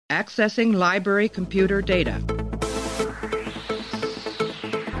Accessing library computer data.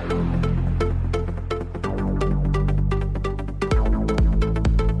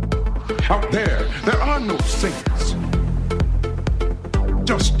 Out there are no saints.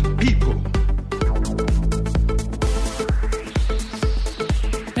 Just people.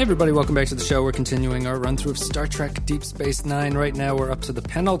 Hey everybody, welcome back to the show. We're continuing our run-through of Star Trek Deep Space Nine. Right now we're up to the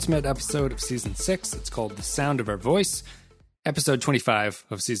penultimate episode of Season 6. It's called The Sound of Our Voice. Episode 25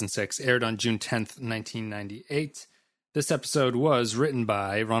 of Season 6 aired on June 10th, 1998. This episode was written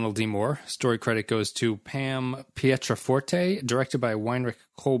by Ronald D. Moore. Story credit goes to Pam Pietraforte, directed by Weinrich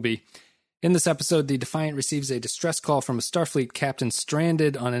Colby. In this episode, the Defiant receives a distress call from a Starfleet captain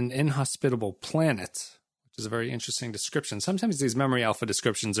stranded on an inhospitable planet, which is a very interesting description. Sometimes these Memory Alpha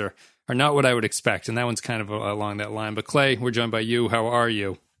descriptions are not what I would expect, and that one's kind of along that line. But Clay, we're joined by you. How are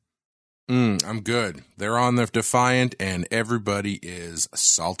you? I'm good. They're on the Defiant, and everybody is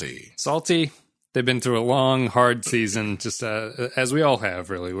salty. Salty? They've been through a long, hard season, just as we all have,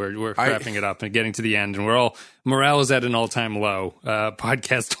 really. We're wrapping it up and getting to the end, and morale is at an all-time low,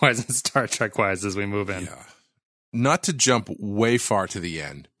 podcast-wise and Star Trek-wise, as we move in. Yeah. Not to jump way far to the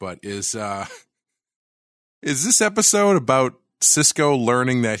end, but is this episode about Sisko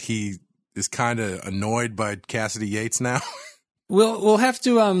learning that he is kind of annoyed by Cassidy Yates now? We'll have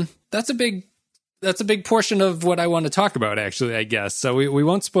to. That's a big portion of what I want to talk about, actually, I guess. So we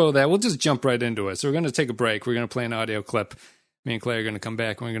won't spoil that. We'll just jump right into it. So we're going to take a break. We're going to play an audio clip. Me and Clay are going to come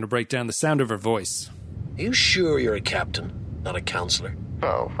back, and we're going to break down the sound of her voice. Are you sure you're a captain, not a counselor?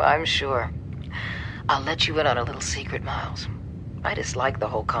 Oh, I'm sure. I'll let you in on a little secret, Miles. I dislike the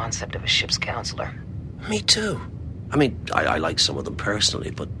whole concept of a ship's counselor. Me too. I mean, I like some of them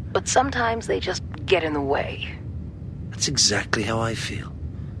personally, but... But sometimes they just get in the way. That's exactly how I feel.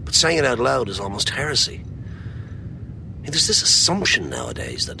 But saying it out loud is almost heresy. I mean, there's this assumption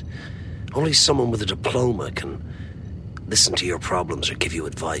nowadays that only someone with a diploma can listen to your problems or give you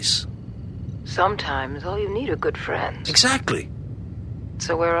advice. Sometimes all you need are good friends. Exactly.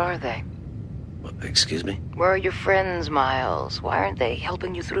 So where are they? Excuse me? Where are your friends, Miles? Why aren't they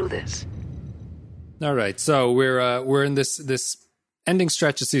helping you through this? All right, so we're in this ending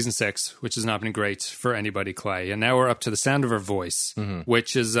stretch of Season 6, which has not been great for anybody, Clay. And now we're up to The Sound of Her Voice,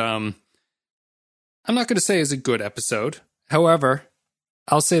 which is, I'm not going to say is a good episode. However,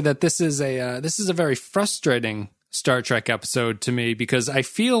 I'll say that this is a very frustrating Star Trek episode to me because I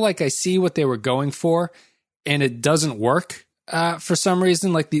feel like I see what they were going for and it doesn't work for some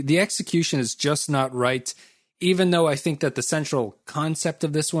reason. Like the execution is just not right. Even though I think that the central concept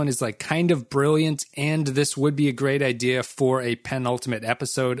of this one is like kind of brilliant and this would be a great idea for a penultimate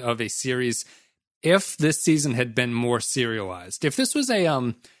episode of a series if this season had been more serialized. If this was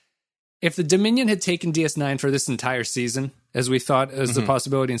if the Dominion had taken DS9 for this entire season, as we thought as the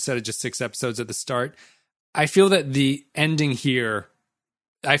possibility instead of just 6 episodes at the start, I feel that the ending here,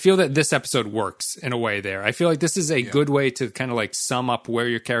 I feel that this episode works in a way there. I feel like this is a good way to kind of like sum up where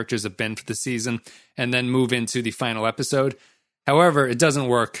your characters have been for the season and then move into the final episode. However, it doesn't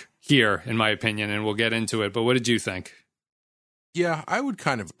work here, in my opinion, and we'll get into it. But what did you think? Yeah, I would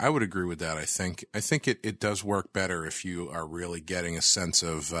agree with that. I think it does work better if you are really getting a sense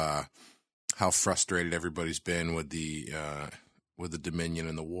of how frustrated everybody's been with the Dominion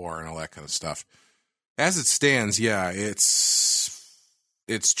and the war and all that kind of stuff. As it stands, yeah, it's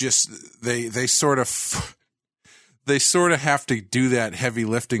just they sort of have to do that heavy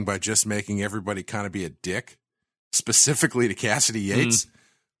lifting by just making everybody kind of be a dick, specifically to Cassidy Yates.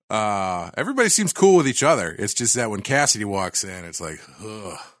 Everybody seems cool with each other. It's just that when Cassidy walks in, it's like,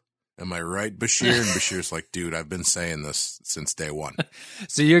 ugh, am I right, Bashir? And Bashir's like, dude, I've been saying this since day one.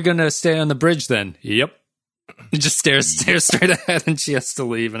 So you're going to stay on the bridge then? Yep. Just stare straight ahead and she has to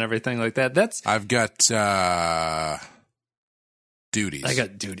leave and everything like that. I've got duties. I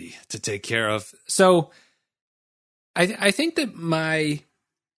got duty to take care of. So I think that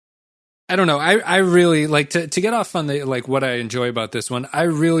I don't know. I really like to get off on the like what I enjoy about this one. I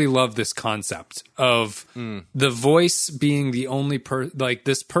really love this concept of the voice being the only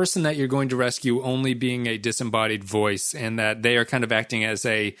this person that you're going to rescue only being a disembodied voice, and that they are kind of acting as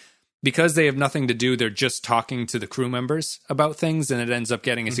because they have nothing to do, they're just talking to the crew members about things, and it ends up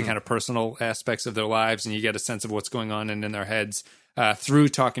getting into kind of personal aspects of their lives, and you get a sense of what's going on in their heads through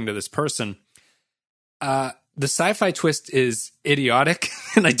talking to this person. The sci-fi twist is idiotic,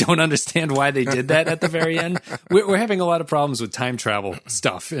 and I don't understand why they did that at the very end. We're having a lot of problems with time travel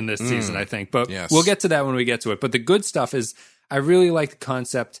stuff in this season, I think, but we'll get to that when we get to it. But the good stuff is I really like the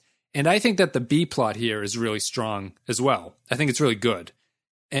concept, and I think that the B plot here is really strong as well. I think it's really good.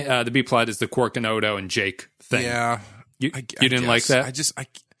 The B plot is the Quark and Odo and Jake thing. Yeah. You didn't like that?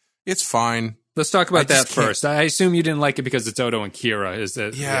 It's fine. Let's talk about that just can't- first. I assume you didn't like it because it's Odo and Kira. Is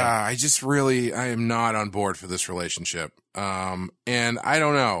it? Yeah, I am not on board for this relationship. And I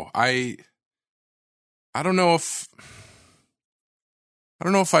don't know. I don't know if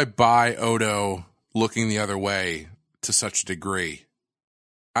I buy Odo looking the other way to such a degree.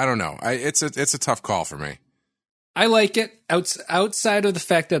 I don't know. It's a tough call for me. I like it outside of the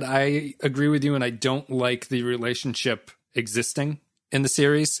fact that I agree with you and I don't like the relationship existing in the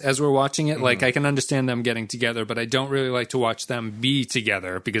series as we're watching it. Like, I can understand them getting together, but I don't really like to watch them be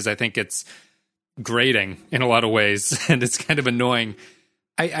together because I think it's grating in a lot of ways and it's kind of annoying.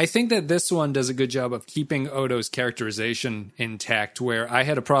 I think that this one does a good job of keeping Odo's characterization intact, where I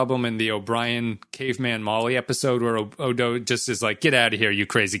had a problem in the O'Brien Caveman Molly episode where Odo just is like, get out of here, you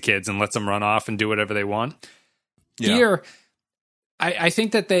crazy kids, and lets them run off and do whatever they want. Yeah. Here, I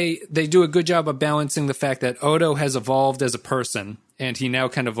think that they do a good job of balancing the fact that Odo has evolved as a person, and he now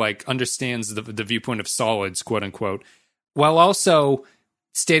kind of like understands the viewpoint of solids, quote unquote, while also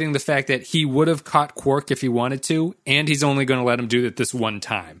stating the fact that he would have caught Quark if he wanted to, and he's only going to let him do it this one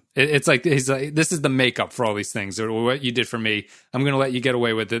time. It's like, he's like, this is the makeup for all these things. Or what you did for me, I'm going to let you get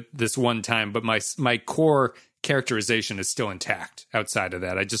away with it this one time, but my core characterization is still intact outside of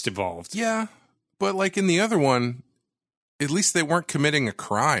that. I just evolved. Yeah, but like in the other one, at least they weren't committing a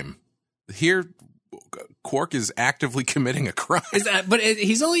crime. Here, Quark is actively committing a crime. He's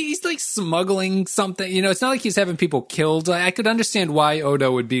like smuggling something. You know, it's not like he's having people killed. I could understand why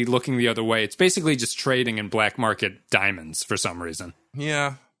Odo would be looking the other way. It's basically just trading in black market diamonds for some reason.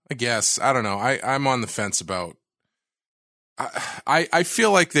 Yeah, I guess. I don't know. I'm on the fence about. I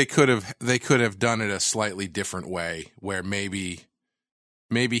feel like they could have done it a slightly different way, where maybe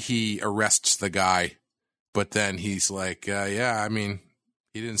he arrests the guy, but then he's like, yeah, I mean,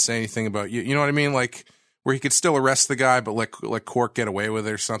 he didn't say anything about you. You know what I mean? Like, where he could still arrest the guy, but let Quark get away with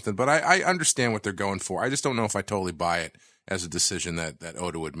it or something. But I understand what they're going for. I just don't know if I totally buy it as a decision that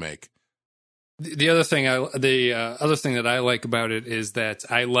Odo would make. The other thing that I like about it is that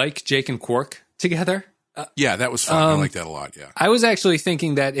I like Jake and Quark together. Yeah, that was fun. I like that a lot. Yeah, I was actually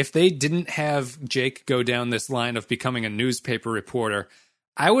thinking that if they didn't have Jake go down this line of becoming a newspaper reporter,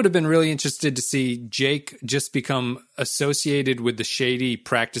 I would have been really interested to see Jake just become associated with the shady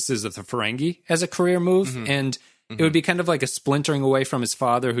practices of the Ferengi as a career move. And it would be kind of like a splintering away from his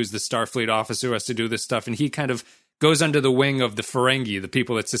father, who's the Starfleet officer who has to do this stuff. And he kind of goes under the wing of the Ferengi, the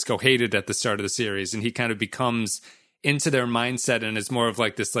people that Sisko hated at the start of the series. And he kind of becomes into their mindset and is more of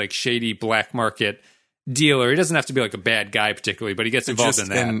like this like shady black market dealer. He doesn't have to be like a bad guy particularly, but he gets involved in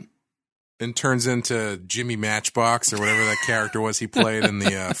that. And turns into Jimmy Matchbox or whatever that character was he played in the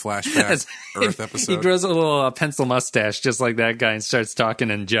flashback Earth episode. He grows a little pencil mustache just like that guy and starts talking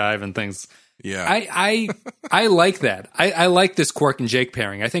and jive and things. Yeah, I like that. I like this Quark and Jake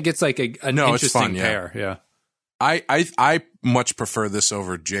pairing. I think it's like an interesting fun, pair. Yeah. I much prefer this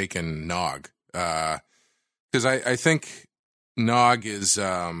over Jake and Nog because I think Nog is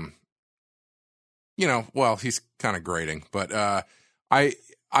he's kind of grating, but I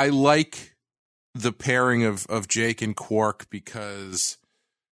like the pairing of Jake and Quark because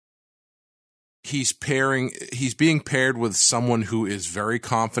he's being paired with someone who is very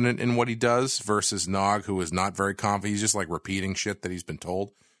confident in what he does versus Nog, who is not very confident. He's just like repeating shit that he's been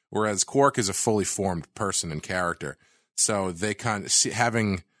told. Whereas Quark is a fully formed person and character. So they kind of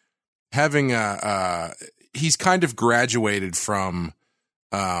having he's kind of graduated from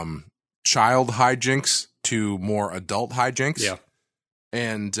child hijinks to more adult hijinks. Yeah.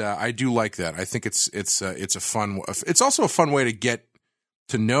 And I do like that. I think it's a fun. It's also a fun way to get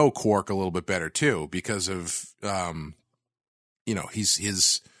to know Quark a little bit better too, because of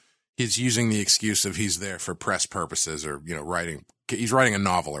he's using the excuse of he's there for press purposes or he's writing a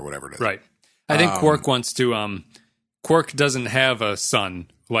novel or whatever it is. Right. I think Quark wants to. Quark doesn't have a son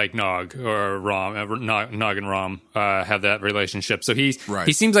like Nog or Rom. Nog and Rom have that relationship, so he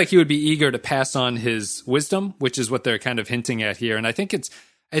seems like he would be eager to pass on his wisdom, which is what they're kind of hinting at here. And I think it's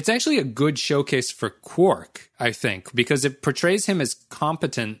actually a good showcase for Quark, I think, because it portrays him as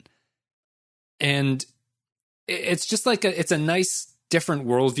competent, and it's just like it's a nice different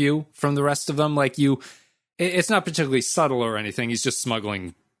worldview from the rest of them. Like it's not particularly subtle or anything. He's just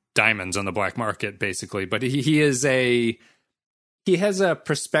smuggling diamonds on the black market, basically. But he has a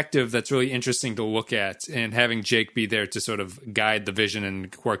perspective that's really interesting to look at, and having Jake be there to sort of guide the vision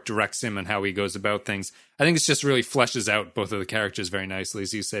and Quark directs him and how he goes about things. I think it's just really fleshes out both of the characters very nicely,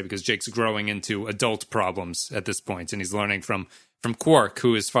 as you say, because Jake's growing into adult problems at this point, and he's learning from Quark,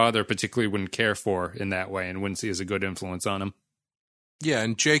 who his father particularly wouldn't care for in that way and wouldn't see as a good influence on him. Yeah,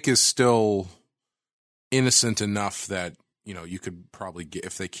 and Jake is still innocent enough that you could probably get,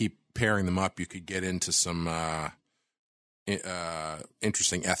 if they keep pairing them up, you could get into some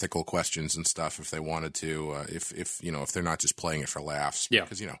interesting ethical questions and stuff if they wanted to, if they're not just playing it for laughs. Yeah.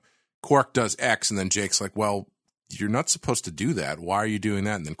 Because, Quark does X, and then Jake's like, well, you're not supposed to do that. Why are you doing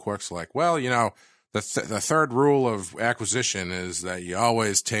that? And then Quark's like, well, the third rule of acquisition is that you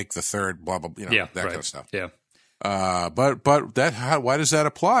always take the third, blah, blah, that kind of stuff. Yeah. But why does that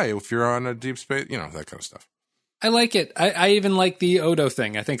apply if you're on a deep space, that kind of stuff? I like it. I even like the Odo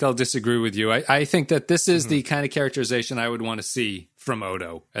thing. I think I'll disagree with you. I think that this is the kind of characterization I would want to see from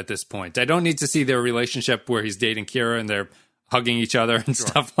Odo at this point. I don't need to see their relationship where he's dating Kira and they're hugging each other and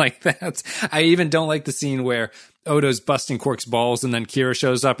stuff like that. I even don't like the scene where Odo's busting Quark's balls and then Kira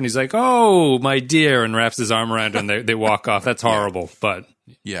shows up and he's like, "Oh, my dear," and wraps his arm around her and they walk off. That's horrible. But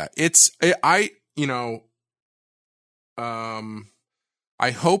yeah, I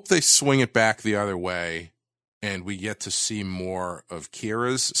hope they swing it back the other way and we get to see more of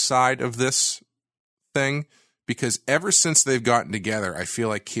Kira's side of this thing, because ever since they've gotten together, I feel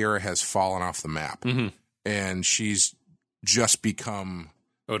like Kira has fallen off the map and she's just become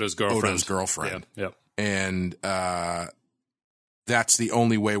Odo's girlfriend. Yeah. And that's the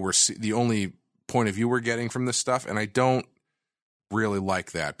only way the only point of view we're getting from this stuff. And I don't really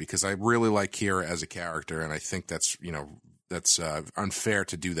like that, because I really like Kira as a character, and I think that's unfair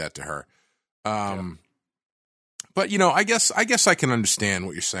to do that to her. But I guess I can understand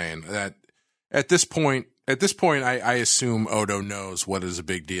what you're saying. That at this point, I assume Odo knows what is a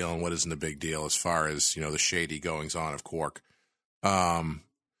big deal and what isn't a big deal as far as the shady goings on of Quark.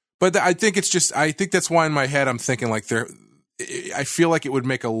 But I think that's why in my head I'm thinking like I feel like it would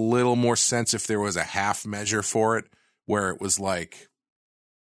make a little more sense if there was a half measure for it, where it was like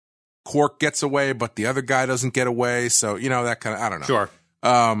Quark gets away, but the other guy doesn't get away. So, that kind of, I don't know. Sure.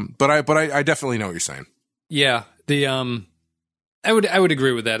 But I definitely know what you're saying. Yeah. I would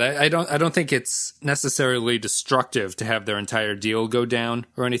agree with that. I don't think it's necessarily destructive to have their entire deal go down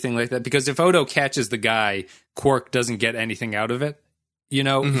or anything like that, because if Odo catches the guy, Quark doesn't get anything out of it.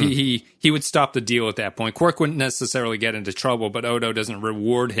 He would stop the deal at that point. Quark wouldn't necessarily get into trouble, but Odo doesn't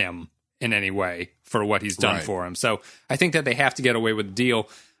reward him in any way for what he's done for him. So I think that they have to get away with the deal.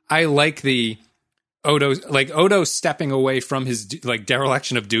 I like Odo stepping away from his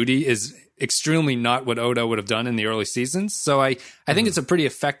dereliction of duty is extremely not what Odo would have done in the early seasons. So I think it's a pretty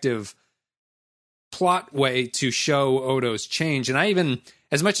effective plot way to show Odo's change. And I even,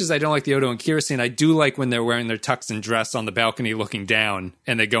 as much as I don't like the Odo and Kira scene, I do like when they're wearing their tux and dress on the balcony looking down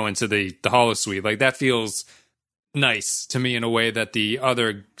and they go into the holosuite. Like, that feels nice to me in a way that the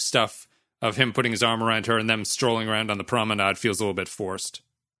other stuff of him putting his arm around her and them strolling around on the promenade feels a little bit forced.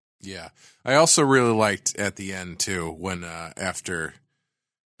 Yeah. I also really liked at the end too, when after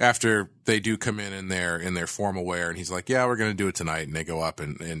they do come in their formal wear and he's like, "Yeah, we're going to do it tonight." And they go up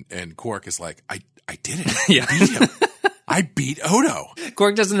and Quark is like, I did it. Yeah. I beat him. I beat Odo.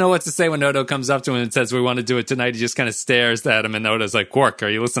 Quark doesn't know what to say when Odo comes up to him and says, "We want to do it tonight." He just kind of stares at him, and Odo's like, "Quark, are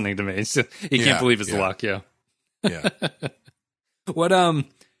you listening to me?" He can't believe his luck. Yeah. Yeah.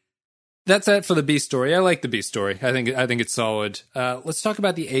 That's it for the B story. I like the B story. I think it's solid. Let's talk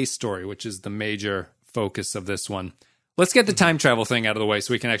about the A story, which is the major focus of this one. Let's get the time travel thing out of the way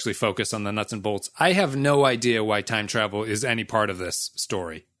so we can actually focus on the nuts and bolts. I have no idea why time travel is any part of this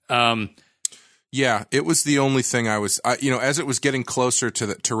story. Yeah, it was the only thing as it was getting closer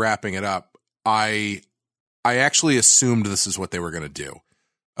to wrapping it up, I actually assumed this is what they were going to do.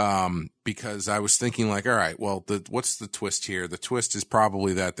 Because I was thinking like, all right, well, what's the twist here? The twist is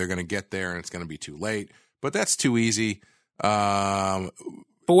probably that they're going to get there and it's going to be too late, but that's too easy. But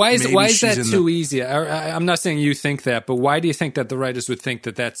why is that too easy? I'm not saying you think that, but why do you think that the writers would think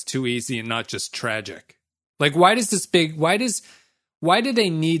that that's too easy and not just tragic? Like, why do they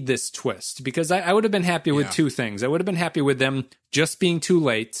need this twist? Because I would have been happy with two things. I would have been happy with them just being too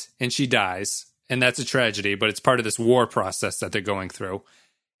late and she dies, and that's a tragedy, but it's part of this war process that they're going through.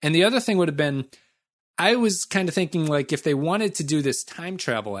 And the other thing would have been, I was kind of thinking like if they wanted to do this time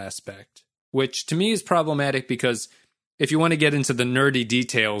travel aspect, which to me is problematic because if you want to get into the nerdy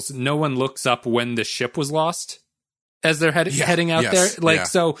details, no one looks up when the ship was lost as they're heading out there.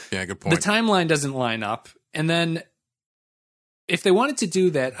 Good point. The timeline doesn't line up. And then if they wanted to do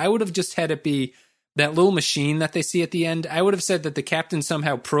that, I would have just had it be that little machine that they see at the end. I would have said that the captain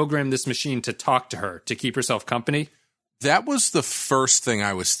somehow programmed this machine to talk to her, to keep herself company. That was the first thing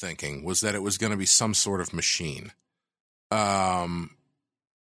I was thinking, was that it was going to be some sort of machine. But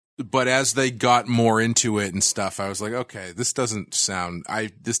as they got more into it and stuff, I was like, okay, this doesn't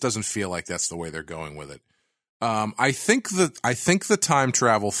feel like that's the way they're going with it. I think the time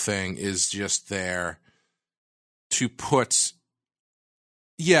travel thing is just there to put.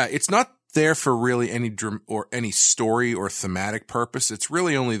 Yeah, it's not there for really any story or thematic purpose. It's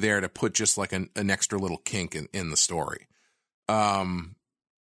really only there to put just like an extra little kink in the story.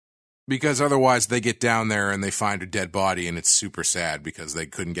 Because otherwise they get down there and they find a dead body and it's super sad because they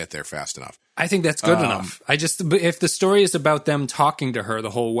couldn't get there fast enough. I think that's good enough. If the story is about them talking to her the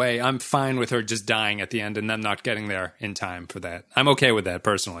whole way, I'm fine with her just dying at the end and them not getting there in time for that. I'm okay with that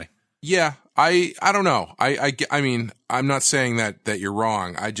personally. Yeah, I don't know. I mean, I'm not saying that you're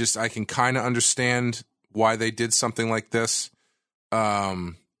wrong. I can kind of understand why they did something like this.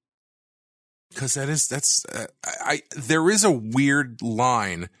 Because there is a weird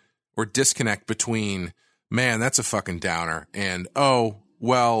line or disconnect between, man, that's a fucking downer, and, oh,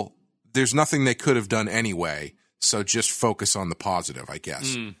 well, there's nothing they could have done anyway, so just focus on the positive, I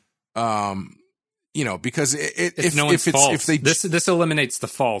guess. Because this eliminates the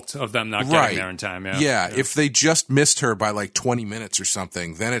fault of them not getting there in time. Yeah. If they just missed her by like 20 minutes or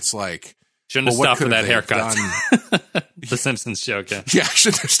something, then it's like, shouldn't have stopped for that haircut. The Simpsons joke. Yeah,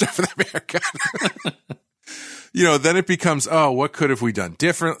 shouldn't have stopped for that haircut. Then it becomes, oh, what could have we done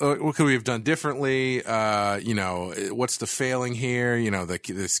different? What could we have done differently? What's the failing here?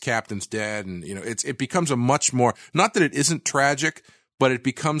 This captain's dead, and it becomes a much more, not that it isn't tragic, but it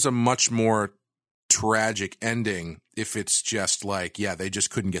becomes a much more tragic ending if it's just like, yeah, they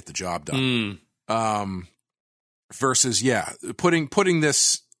just couldn't get the job done. Versus, yeah, putting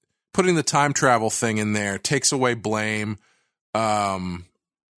the time travel thing in there takes away blame.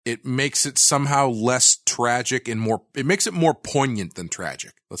 It makes it somehow less tragic and it makes it more poignant than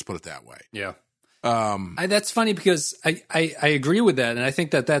tragic. Let's put it that way. Yeah. That's funny because I agree with that. And I think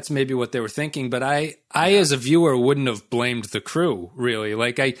that's maybe what they were thinking, but I as a viewer wouldn't have blamed the crew really.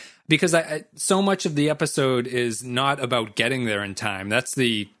 Because so much of the episode is not about getting there in time. That's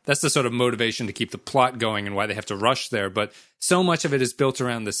the sort of motivation to keep the plot going and why they have to rush there. But so much of it is built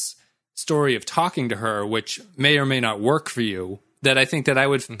around this story of talking to her, which may or may not work for you, that I think that I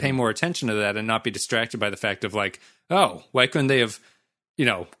would pay more attention to that and not be distracted by the fact of like, oh, why couldn't they have,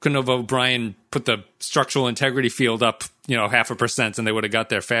 couldn't have O'Brien put the structural integrity field up, 0.5% and they would have got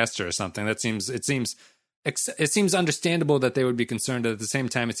there faster or something. It seems understandable that they would be concerned. At the same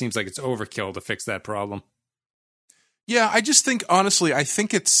time, it seems like it's overkill to fix that problem. Yeah, I just think, honestly, I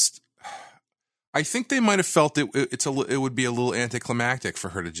think they might have felt it would be a little anticlimactic for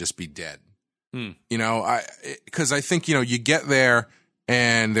her to just be dead. Because I think, you get there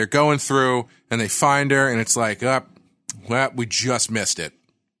and they're going through and they find her and it's like, well, we just missed it.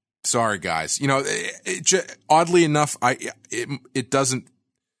 Sorry, guys. Oddly enough,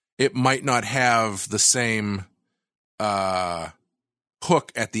 it might not have the same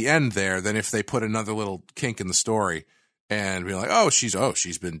hook at the end there than if they put another little kink in the story and be like,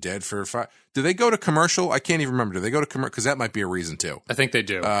 she's been dead for 5. Do they go to commercial? I can't even remember. Do they go to commercial? Because that might be a reason too. I think they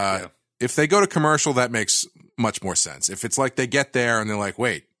do. Yeah. If they go to commercial, that makes much more sense. If it's like they get there and they're like,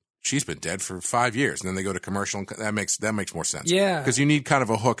 wait, she's been dead for 5 years, and then they go to commercial, and that makes more sense. Yeah, because you need kind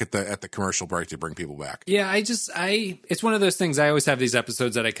of a hook at the commercial break to bring people back. Yeah, it's one of those things. I always have these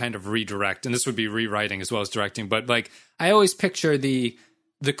episodes that I kind of redirect, and this would be rewriting as well as directing. But like, I always picture the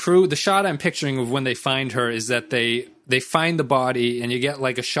crew. The shot I'm picturing of when they find her is that they find the body, and you get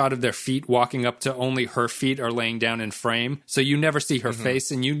like a shot of their feet walking up to only her feet are laying down in frame, so you never see her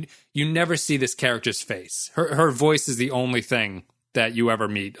face, and you never see this character's face. Her voice is the only thing that you ever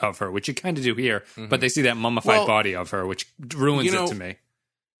meet of her, which you kind of do here, but they see that mummified body of her, which ruins it to me.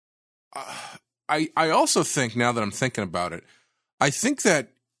 I also think, now that I'm thinking about it, I think that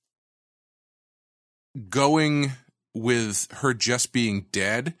going with her just being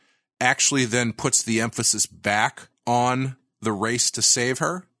dead actually then puts the emphasis back on the race to save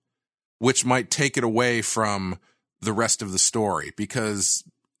her, which might take it away from the rest of the story, because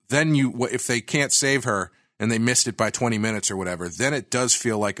then if they can't save her and they missed it by 20 minutes or whatever, then it does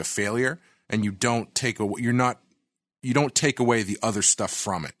feel like a failure, and you don't take away the other stuff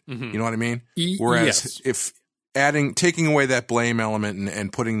from it. You know what I mean? Whereas if taking away that blame element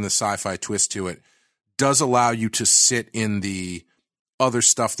and putting the sci-fi twist to it does allow you to sit in the other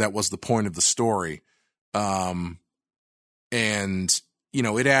stuff that was the point of the story. And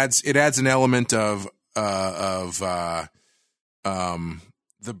it adds an element of the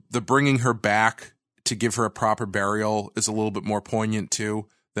bringing her back to give her a proper burial is a little bit more poignant too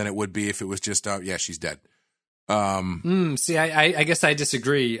than it would be if it was just, she's dead. See, I guess I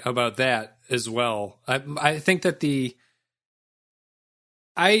disagree about that as well. I think that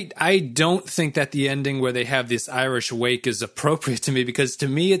I don't think that the ending where they have this Irish wake is appropriate to me, because to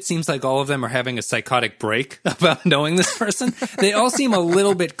me it seems like all of them are having a psychotic break about knowing this person. They all seem a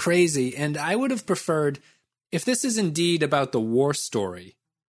little bit crazy, and I would have preferred if this is indeed about the war story,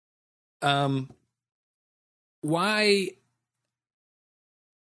 why?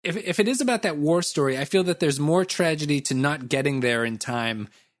 If it is about that war story, I feel that there's more tragedy to not getting there in time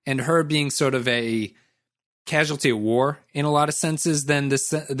and her being sort of a casualty of war in a lot of senses than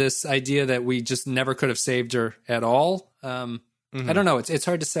this idea that we just never could have saved her at all. I don't know. It's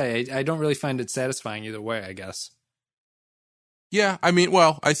hard to say. I don't really find it satisfying either way, I guess. Yeah, I mean,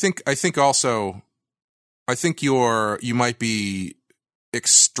 well, I think also, I think you might be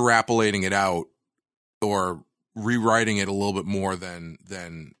extrapolating it out or rewriting it a little bit more than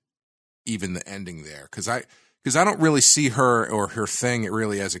even the ending there, because I don't really see her or her thing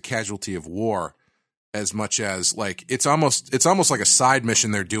really as a casualty of war as much as like it's almost like a side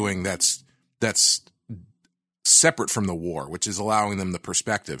mission they're doing that's separate from the war, which is allowing them the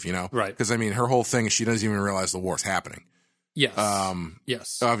perspective, you know? Right. Because I mean, her whole thing is she doesn't even realize the war's happening. Yes.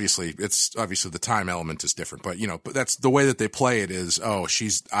 Yes. Obviously, the time element is different, but but that's the way that they play it is, oh,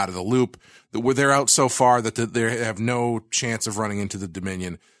 she's out of the loop. They're out so far that they have no chance of running into the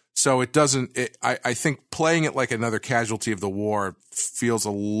Dominion. So it doesn't. I think playing it like another casualty of the war feels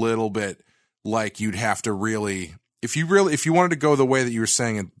a little bit like you'd have to really, if you wanted to go the way that you were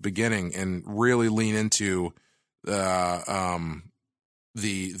saying at the beginning and really lean into the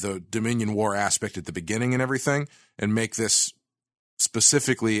Dominion War aspect at the beginning and everything, and make this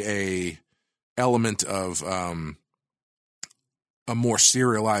specifically a element of a more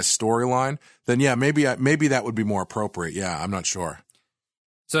serialized storyline, then yeah, maybe that would be more appropriate. Yeah, I'm not sure.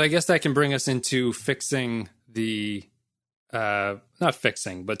 So I guess that can bring us into fixing the not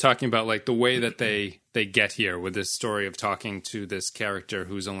fixing, but talking about like the way that they get here with this story of talking to this character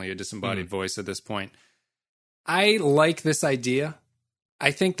who's only a disembodied voice at this point. I like this idea.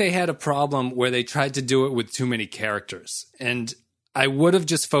 I think they had a problem where they tried to do it with too many characters. And I would have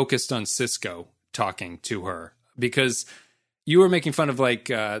just focused on Sisko talking to her, because you were making fun of like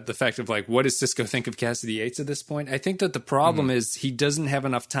the fact of like, what does Sisko think of Cassidy Yates at this point? I think that the problem is he doesn't have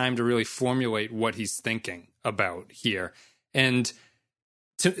enough time to really formulate what he's thinking about here. And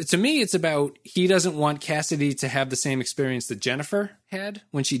to me, it's about he doesn't want Cassidy to have the same experience that Jennifer had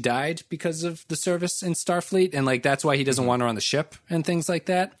when she died because of the service in Starfleet. And like, that's why he doesn't want her on the ship and things like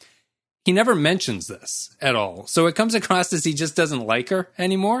that. He never mentions this at all. So it comes across as he just doesn't like her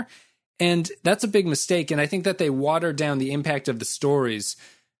anymore. And that's a big mistake. And I think that they water down the impact of the stories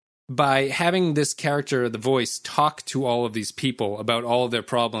by having this character, the voice, talk to all of these people about all of their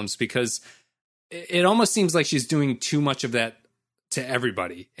problems, because it almost seems like she's doing too much of that to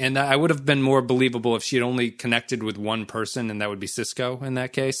everybody. And I would have been more believable if she had only connected with one person, and that would be Sisko in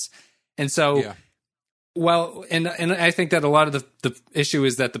that case. And so, Yeah. well, and I think that a lot of the issue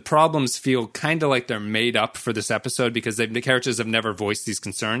is that the problems feel kind of like they're made up for this episode because the characters have never voiced these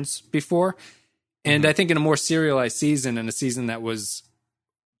concerns before. And I think in a more serialized season, and a season that was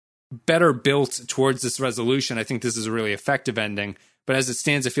better built towards this resolution, I think this is a really effective ending. But as it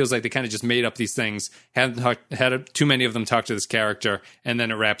stands, it feels like they kind of just made up these things, had too many of them talk to this character, and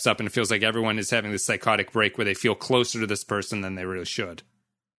then it wraps up, and it feels like everyone is having this psychotic break where they feel closer to this person than they really should.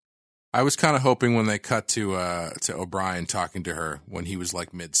 I was kind of hoping when they cut to O'Brien talking to her when he was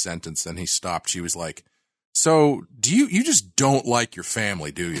like mid-sentence, then he stopped. She was like, "So do you just don't like your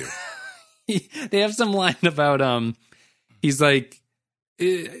family, do you?" They have some line about he's like,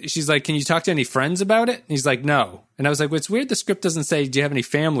 she's like, "Can you talk to any friends about it?" And he's like, "No." And I was like, well, it's weird the script doesn't say, "Do you have any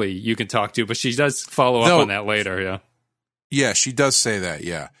family you can talk to?" But she does follow up on that later, yeah. Yeah, she does say that,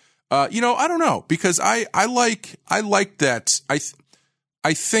 yeah. I don't know, because I like that.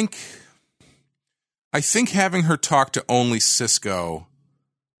 I think having her talk to only Sisko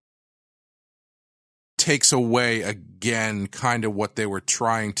takes away again kind of what they were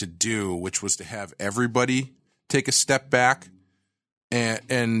trying to do, which was to have everybody take a step back.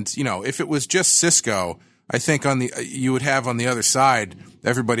 And if it was just Sisko, I think you would have on the other side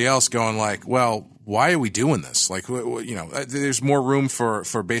everybody else going like, well, why are we doing this? Like, there's more room for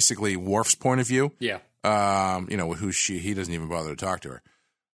basically Worf's point of view. Yeah. Who's he doesn't even bother to talk to her.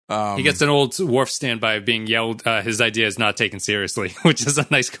 He gets an old Worf standby of being yelled, his idea is not taken seriously, which is a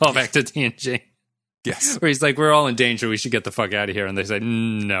nice callback to TNG. Yes. Where he's like, we're all in danger, we should get the fuck out of here. And they say,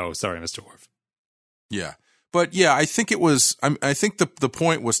 no, sorry, Mr. Worf. Yeah. But yeah, I think I think the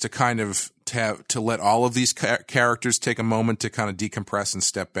point was to kind of to let all of these characters take a moment to kind of decompress and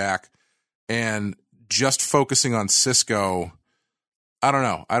step back, and just focusing on Sisko. I don't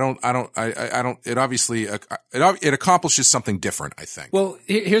know. I don't. It obviously it accomplishes something different, I think. Well,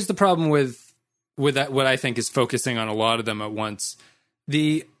 here's the problem with that. What I think is focusing on a lot of them at once.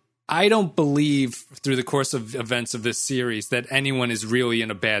 I don't believe through the course of events of this series that anyone is really in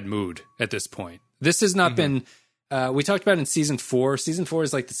a bad mood at this point. This has not been. We talked about it in season 4. Season 4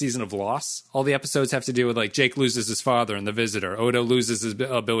 is like the season of loss. All the episodes have to do with like Jake loses his father in The Visitor. Odo loses his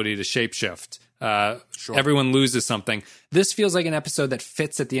ability to shapeshift. Everyone loses something. This feels like an episode that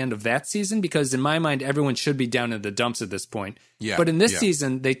fits at the end of that season because in my mind, everyone should be down in the dumps at this point. Yeah, but in this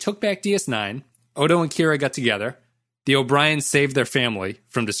season, they took back DS9. Odo and Kira got together. The O'Briens saved their family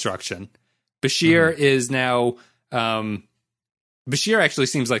from destruction. Bashir is now... Bashir actually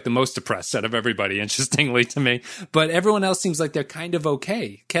seems like the most depressed out of everybody, interestingly to me. But everyone else seems like they're kind of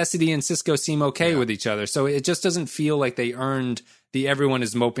okay. Cassidy and Sisko seem okay with each other. So it just doesn't feel like they earned the everyone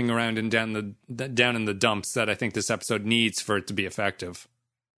is moping around and down in the dumps that I think this episode needs for it to be effective.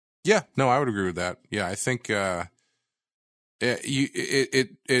 Yeah, no, I would agree with that. Yeah, I think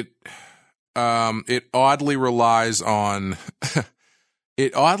it oddly relies on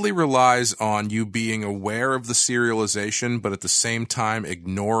it oddly relies on you being aware of the serialization, but at the same time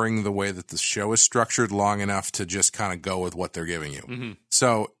ignoring the way that the show is structured long enough to just kind of go with what they're giving you. Mm-hmm.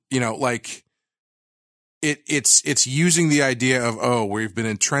 So, like it's using the idea of, we've been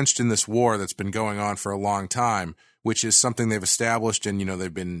entrenched in this war that's been going on for a long time, which is something they've established, and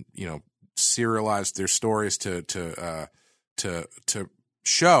they've been serialized their stories to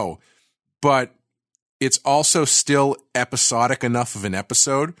show, but it's also still episodic enough of an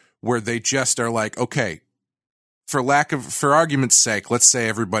episode where they just are like, okay, for argument's sake, let's say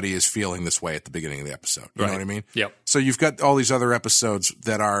everybody is feeling this way at the beginning of the episode. You know what I mean? Yep. So you've got all these other episodes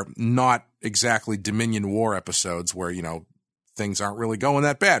that are not exactly Dominion War episodes where, things aren't really going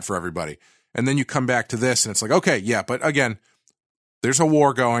that bad for everybody. And then you come back to this and it's like, okay, yeah, but again, there's a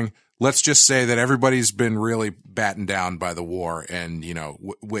war going. Let's just say that everybody's been really battened down by the war and,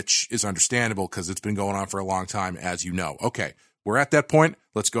 which is understandable because it's been going on for a long time, as you know. Okay, we're at that point.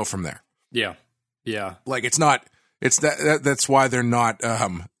 Let's go from there. Yeah. Yeah. Like that's why they're not,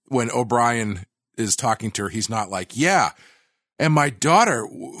 when O'Brien is talking to her, he's not like, yeah, and my daughter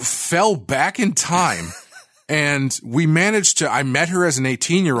fell back in time. And we managed to, I met her as an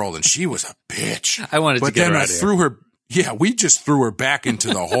 18-year-old and she was a bitch. I wanted to get her out of here. Threw her. Yeah, we just threw her back into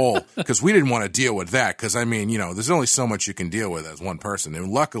the hole because we didn't want to deal with that. Because, there's only so much you can deal with as one person. And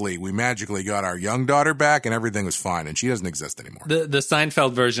luckily, we magically got our young daughter back and everything was fine. And she doesn't exist anymore. The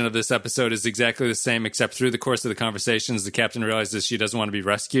Seinfeld version of this episode is exactly the same, except through the course of the conversations, the captain realizes she doesn't want to be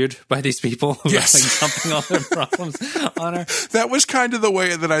rescued by these people who are dumping all their problems on her. That was kind of the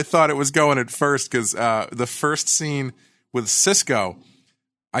way that I thought it was going at first because the first scene with Sisko,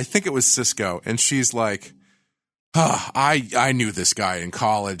 I think it was Sisko, and she's like, I knew this guy in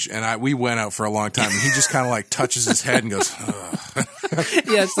college, and we went out for a long time, and he just kind of like touches his head and goes,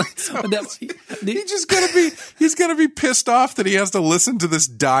 yeah, it's like, he's gonna be pissed off that he has to listen to this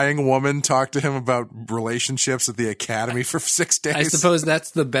dying woman talk to him about relationships at the academy for 6 days. I suppose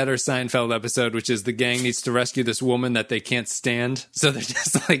that's the better Seinfeld episode, which is the gang needs to rescue this woman that they can't stand. So they're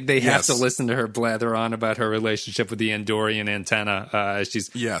just like, they have to listen to her blather on about her relationship with the Andorian antenna.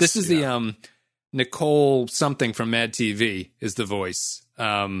 The Nicole something from Mad TV is the voice.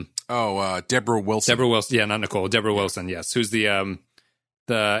 Deborah Wilson. Deborah Wilson. Yeah, not Nicole. Deborah Wilson. Yes. Who's the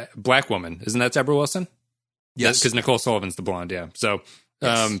black woman? Isn't that Deborah Wilson? Yes. Because Nicole Sullivan's the blonde. Yeah. So,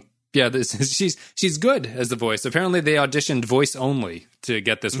 she's good as the voice. Apparently they auditioned voice only to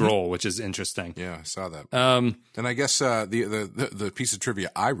get this role, which is interesting. Yeah, I saw that. And I guess the piece of trivia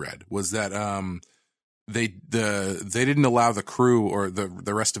I read was that they didn't allow the crew or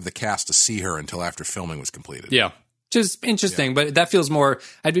the rest of the cast to see her until after filming was completed. Yeah. Which is interesting, but that feels more,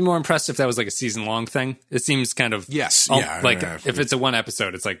 I'd be more impressed if that was like a season long thing. It seems kind of, if it's a one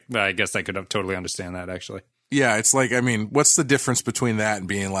episode, it's like, I guess I could totally understand that actually. Yeah. It's like, what's the difference between that and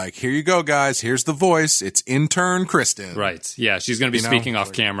being like, here you go guys, here's the voice. It's intern Kristen. Right. Yeah. She's going to be speaking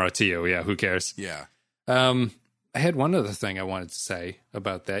off camera to you. Yeah. Who cares? Yeah. I had one other thing I wanted to say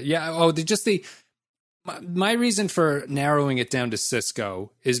about that. Yeah. My reason for narrowing it down to Sisko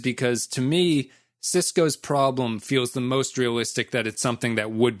is because to me, Sisko's problem feels the most realistic that it's something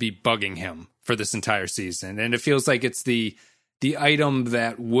that would be bugging him for this entire season. And it feels like it's the item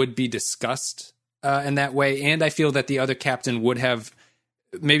that would be discussed in that way. And I feel that the other captain would have,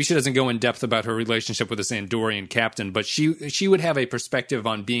 maybe she doesn't go in depth about her relationship with this Andorian captain, but she would have a perspective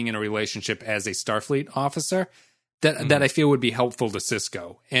on being in a relationship as a Starfleet officer that I feel would be helpful to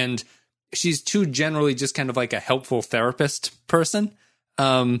Sisko. And she's too generally just kind of like a helpful therapist person.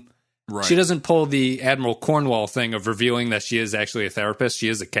 Right. She doesn't pull the Admiral Cornwall thing of revealing that she is actually a therapist. She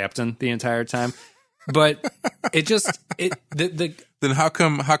is a captain the entire time. But then how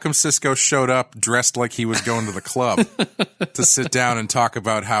come Sisko showed up dressed like he was going to the club to sit down and talk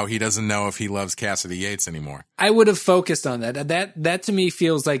about how he doesn't know if he loves Cassidy Yates anymore? I would have focused on that. That to me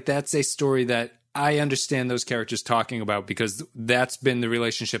feels like that's a story that I understand those characters talking about, because that's been the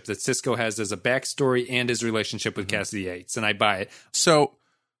relationship that Sisko has as a backstory and his relationship with Cassidy Yates, and I buy it. So,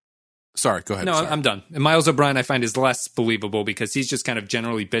 sorry, go ahead. No, sorry. I'm done. And Miles O'Brien, I find, is less believable because he's just kind of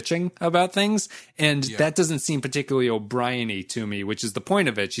generally bitching about things, and that doesn't seem particularly O'Brien-y to me, which is the point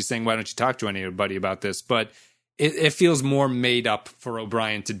of it. She's saying, why don't you talk to anybody about this? But it feels more made up for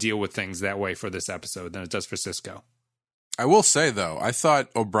O'Brien to deal with things that way for this episode than it does for Sisko. I will say, though, I thought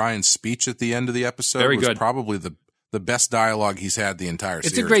O'Brien's speech at the end of the episode Very was good. probably the best dialogue he's had the entire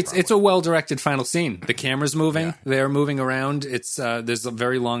series. It's a well-directed final scene. The camera's moving. They're moving around. It's there's a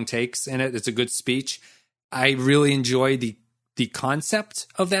very long takes in it. It's a good speech. I really enjoy the concept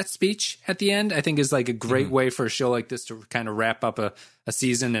of that speech at the end. I think is like a great way for a show like this to kind of wrap up a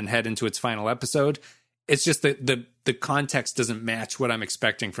season and head into its final episode. It's just that the context doesn't match what I'm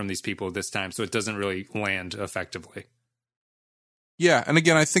expecting from these people this time, so it doesn't really land effectively. Yeah, and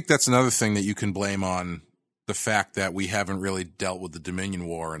again, I think that's another thing that you can blame on the fact that we haven't really dealt with the Dominion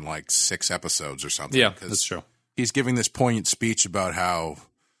War in like 6 episodes or something. Yeah, that's true. He's giving this poignant speech about how,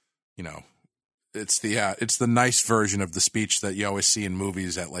 you know, it's the nice version of the speech that you always see in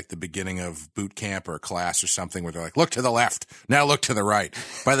movies at like the beginning of boot camp or class or something, where they're like, look to the left, now look to the right.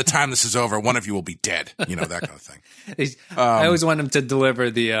 By the time this is over, one of you will be dead. You know, that kind of thing. I always want him to deliver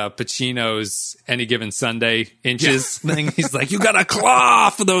the Pacino's Any Given Sunday inches thing. He's like, you got to claw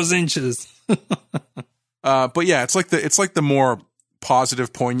for those inches. But yeah, it's like the more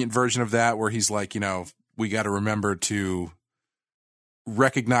positive, poignant version of that, where he's like, you know, we got to remember to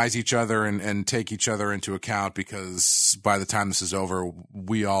recognize each other and take each other into account, because by the time this is over,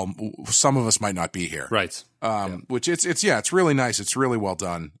 some of us might not be here. Right. Which it's really nice. It's really well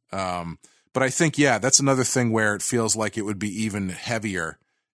done. But I think, that's another thing where it feels like it would be even heavier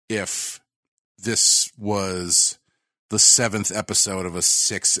if this was the 7th episode of a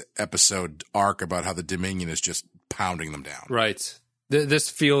 6-episode arc about how the Dominion is just pounding them down. Right. This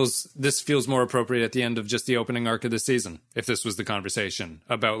feels more appropriate at the end of just the opening arc of the season. If this was the conversation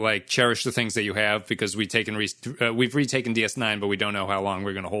about like cherish the things that you have, because we've retaken DS9, but we don't know how long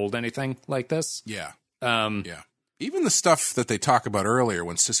we're going to hold anything like this. Yeah. Even the stuff that they talk about earlier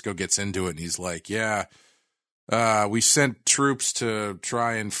when Sisko gets into it and he's like, we sent troops to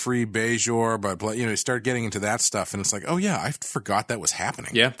try and free Bajor, but you know, he started getting into that stuff, and it's like, oh yeah, I forgot that was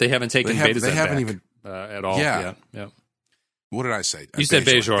happening. Yeah, they haven't taken Beta Z back even at all. Yeah. Yeah. What did I say? You said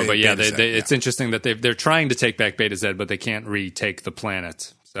Bajor, but yeah, Beta Z, it's interesting that they're trying to take back Beta Z, but they can't retake the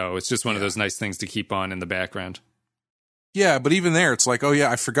planet. So it's just one of those nice things to keep on in the background. Yeah, but even there, it's like, oh yeah,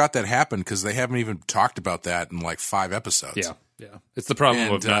 I forgot that happened, because they haven't even talked about that in like 5 episodes. Yeah. It's the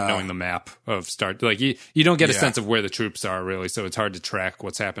problem of not knowing the map of Start. Like you don't get a sense of where the troops are really, so it's hard to track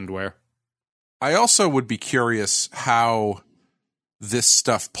what's happened where. I also would be curious how this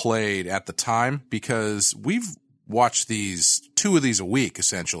stuff played at the time, because we've watched 2 of these a week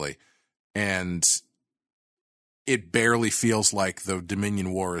essentially, and it barely feels like the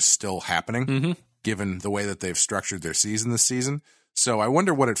Dominion War is still happening, given the way that they've structured their season this season. So I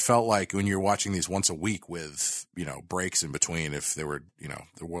wonder what it felt like when you're watching these once a week with, you know, breaks in between, if there were, you know,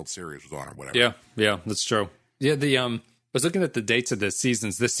 the World Series was on or whatever. Yeah, that's true. Yeah, I was looking at the dates of the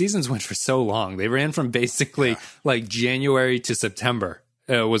seasons. The seasons went for so long. They ran from basically like January to September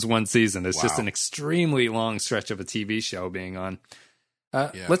was one season. It's just an extremely long stretch of a TV show being on.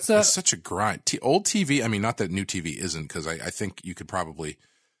 It's such a grind. Old TV, I mean, not that new TV isn't, because I think you could probably,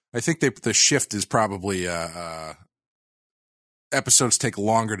 I think the shift is probably episodes take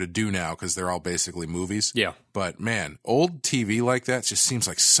longer to do now because they're all basically movies. Yeah. But man, old TV like that just seems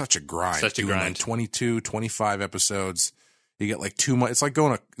like such a grind. Like 22, 25 episodes. You get like 2 months. It's like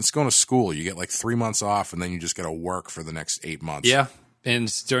going to school. You get like 3 months off, and then you just got to work for the next 8 months. Yeah. And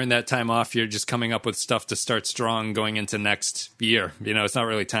during that time off, you're just coming up with stuff to start strong going into next year. You know, it's not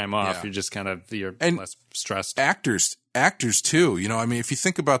really time off. Yeah. You're just you're less stressed. Actors too. You know, I mean, if you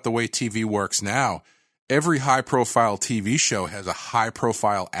think about the way TV works now, every high-profile TV show has a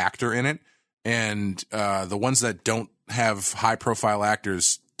high-profile actor in it, and the ones that don't have high-profile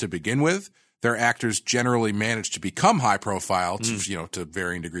actors to begin with, their actors generally manage to become high-profile, to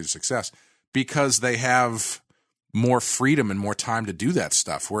varying degrees of success, because they have more freedom and more time to do that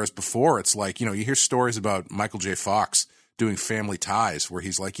stuff. Whereas before, it's like, you know, you hear stories about Michael J. Fox doing Family Ties, where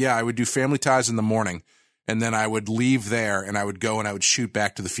he's like, yeah, I would do Family Ties in the morning, and then I would leave there and I would go and I would shoot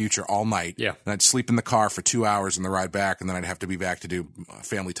Back to the Future all night. Yeah. And I'd sleep in the car for 2 hours in the ride back, and then I'd have to be back to do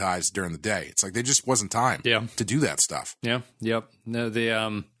Family Ties during the day. It's like there just wasn't time to do that stuff. Yeah. Yep. No,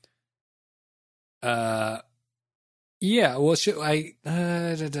 Yeah, well,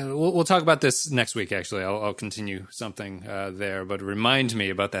 we'll talk about this next week, actually. I'll continue something there, but remind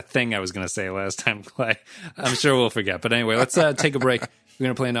me about that thing I was going to say last time, Clay. I'm sure we'll forget. But anyway, let's take a break. We're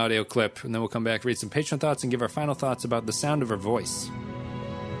going to play an audio clip, and then we'll come back, read some patron thoughts, and give our final thoughts about the sound of her voice.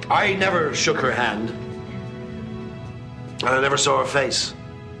 I never shook her hand, and I never saw her face.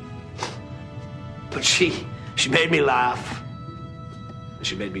 But she made me laugh, and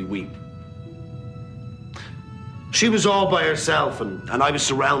she made me weep. She was all by herself, and I was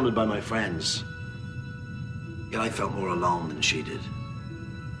surrounded by my friends. Yet I felt more alone than she did.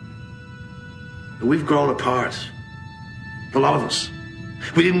 And we've grown apart. A lot of us.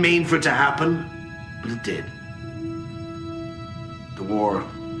 We didn't mean for it to happen, but it did. The war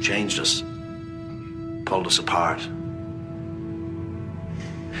changed us, pulled us apart.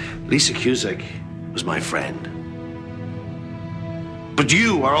 Lisa Cusack was my friend. But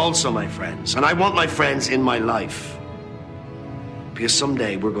you are also my friends, and I want my friends in my life. Because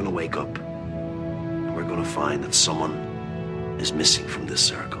someday we're going to wake up, and we're going to find that someone is missing from this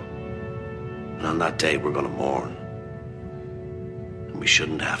circle. And on that day, we're going to mourn. And we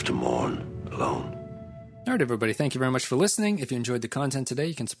shouldn't have to mourn alone. All right, everybody, thank you very much for listening. If you enjoyed the content today,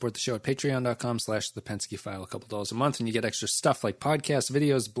 you can support the show at patreon.com/The Pensky File, a couple $2 a month, and you get extra stuff like podcasts,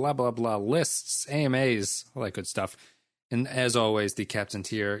 videos, blah, blah, blah, lists, AMAs, all that good stuff. And as always, the Captain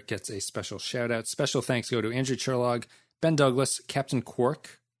tier gets a special shout-out. Special thanks go to Andrew Cherlog, Ben Douglas, Captain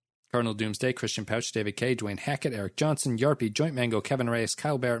Quark, Cardinal Doomsday, Christian Pouch, David K., Dwayne Hackett, Eric Johnson, Yarpy, Joint Mango, Kevin Reyes,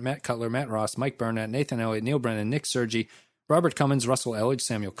 Kyle Barrett, Matt Cutler, Matt Ross, Mike Burnett, Nathan Elliott, Neil Brennan, Nick Sergi, Robert Cummins, Russell Elledge,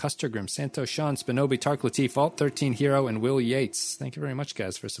 Samuel Custer, Grim Santo, Sean Spinobi, Tark Latif, Alt 13 Hero, and Will Yates. Thank you very much,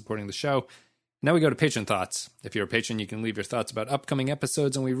 guys, for supporting the show. Now we go to patron thoughts. If you're a patron, you can leave your thoughts about upcoming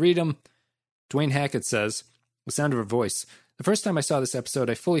episodes, and we read them. Dwayne Hackett says, "The sound of her voice. The first time I saw this episode,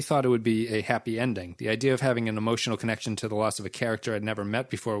 I fully thought it would be a happy ending. The idea of having an emotional connection to the loss of a character I'd never met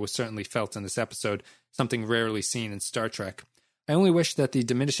before was certainly felt in this episode, something rarely seen in Star Trek. I only wish that the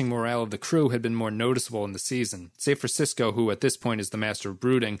diminishing morale of the crew had been more noticeable in the season, save for Sisko, who at this point is the master of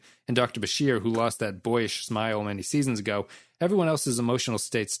brooding, and Dr. Bashir, who lost that boyish smile many seasons ago. Everyone else's emotional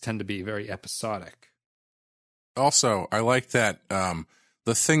states tend to be very episodic." Also, I like that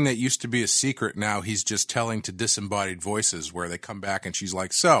the thing that used to be a secret now he's just telling to disembodied voices, where they come back and she's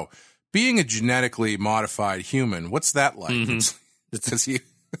like, "So, being a genetically modified human, what's that like?" Mm-hmm. Because he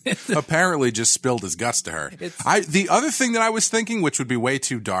apparently just spilled his guts to her. The other thing that I was thinking, which would be way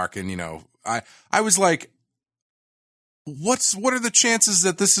too dark, and I was like, what are the chances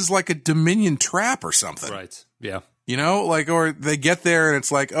that this is like a Dominion trap or something? Right. Yeah. Or they get there and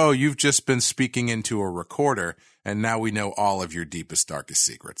it's like, "Oh, you've just been speaking into a recorder, and now we know all of your deepest, darkest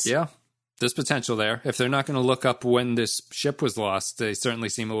secrets." Yeah. There's potential there. If they're not going to look up when this ship was lost, they certainly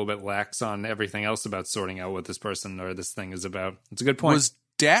seem a little bit lax on everything else about sorting out what this person or this thing is about. It's a good point.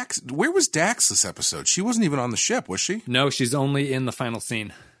 Where was Dax this episode? She wasn't even on the ship, was she? No, she's only in the final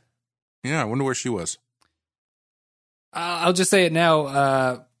scene. Yeah, I wonder where she was. I'll just say it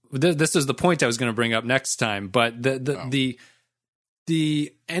now. This is the point I was going to bring up next time, but the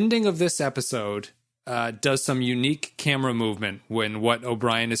ending of this episode does some unique camera movement when what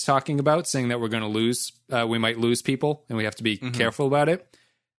O'Brien is talking about, saying that we're going to lose, we might lose people, and we have to be careful about it.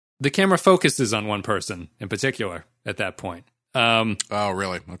 The camera focuses on one person in particular at that point. Oh,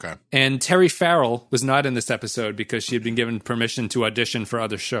 really? Okay. And Terry Farrell was not in this episode because she had been given permission to audition for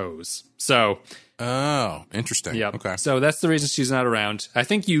other shows. So, oh, interesting. Yeah. Okay. So that's the reason she's not around. I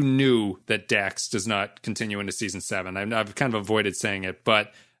think you knew that Dax does not continue into season 7. I've kind of avoided saying it,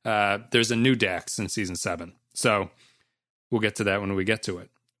 but there's a new Dax in season 7. So we'll get to that when we get to it.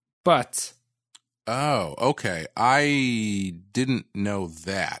 But oh, okay. I didn't know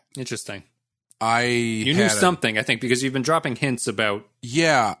that. Interesting. You knew something, I think, because you've been dropping hints about.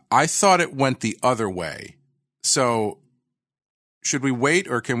 Yeah, I thought it went the other way. So, should we wait,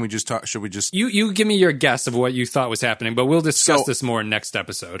 or can we just talk? Should we just? You give me your guess of what you thought was happening, but we'll discuss this more in next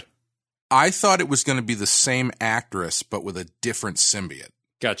episode. I thought it was going to be the same actress, but with a different symbiote.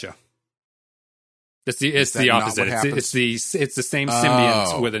 Gotcha. It's the opposite. It's the same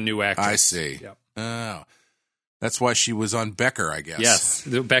symbiont with a new actress. I see. Yep. Oh. That's why she was on Becker, I guess. Yes,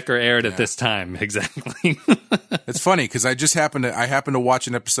 Becker aired at this time, exactly. It's funny because I happened to watch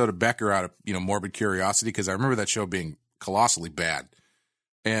an episode of Becker out of morbid curiosity, because I remember that show being colossally bad,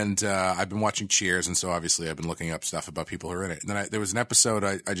 and I've been watching Cheers, and so obviously I've been looking up stuff about people who are in it. And then there was an episode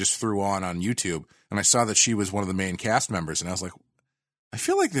I just threw on YouTube, and I saw that she was one of the main cast members, and I was like, I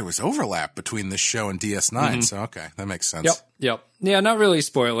feel like there was overlap between this show and DS9, so okay, that makes sense. Yep. Yeah, not really a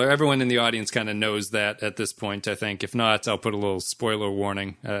spoiler. Everyone in the audience kind of knows that at this point, I think. If not, I'll put a little spoiler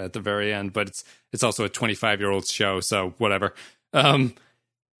warning at the very end, but it's also a 25-year-old show, so whatever.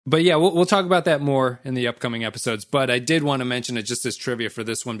 But yeah, we'll talk about that more in the upcoming episodes, but I did want to mention it just as trivia for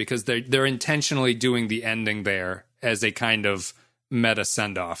this one because they're intentionally doing the ending there as a kind of meta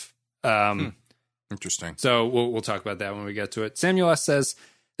send-off. Interesting. So we'll talk about that when we get to it. Samuel S. says,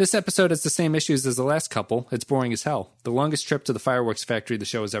 this episode has the same issues as the last couple. It's boring as hell. The longest trip to the fireworks factory the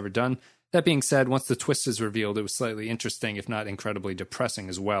show has ever done. That being said, once the twist is revealed, it was slightly interesting, if not incredibly depressing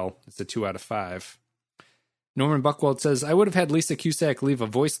as well. It's a 2 out of 5. Norman Buckwald says, I would have had Lisa Cusack leave a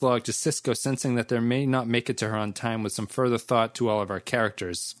voice log to Sisko sensing that there may not make it to her on time with some further thought to all of our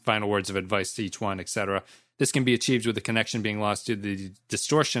characters, final words of advice to each one, etc. This can be achieved with the connection being lost due to the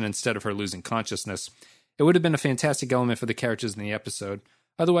distortion instead of her losing consciousness. It would have been a fantastic element for the characters in the episode.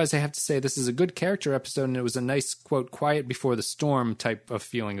 Otherwise, I have to say this is a good character episode, and it was a nice, quote, quiet before the storm type of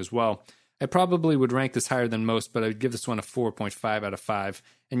feeling as well. I probably would rank this higher than most, but I would give this one a 4.5 out of 5.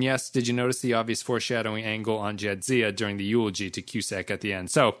 And yes, did you notice the obvious foreshadowing angle on Jadzia during the eulogy to Cusack at the end?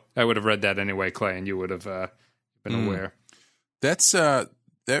 So I would have read that anyway, Clay, and you would have been aware.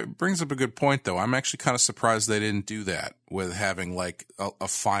 That brings up a good point, though. I'm actually kind of surprised they didn't do that with having like a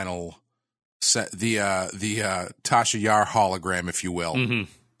final set, the Tasha Yar hologram, if you will,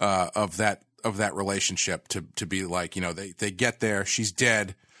 of that relationship to be like, you know, they get there, she's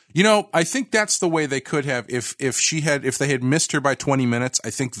dead. You know, I think that's the way they could have if they had missed her by 20 minutes. I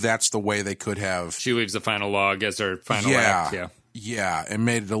think that's the way they could have. She leaves the final log as her final act. Yeah, and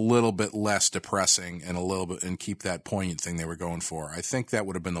made it a little bit less depressing and keep that poignant thing they were going for. I think that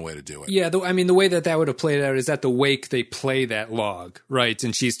would have been the way to do it. Yeah, I mean, the way that would have played out is at the wake they play that log, right?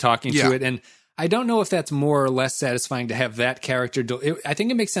 And she's talking to it, and I don't know if that's more or less satisfying to have that character. I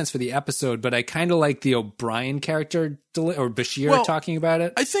think it makes sense for the episode, but I kind of like the O'Brien character or Bashir talking about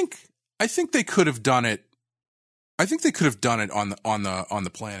it. I think they could have done it. I think they could have done it on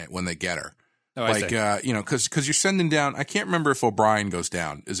the planet when they get her. Oh, like you know, because you're sending down. I can't remember if O'Brien goes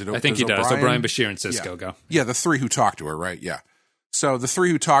down. Is it? I think he does. O'Brien, Bashir, and Sisko go. Yeah, the 3 who talk to her, right? Yeah. So the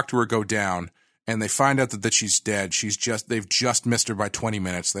 3 who talk to her go down, and they find out that she's dead. They've just missed her by 20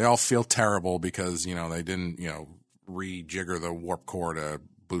 minutes. They all feel terrible because, you know, they didn't, you know, rejigger the warp core to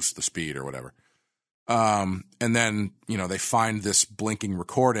boost the speed or whatever. And then, you know, they find this blinking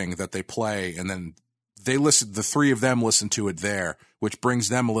recording that they play, and then they listen. The 3 of them listen to it there, which brings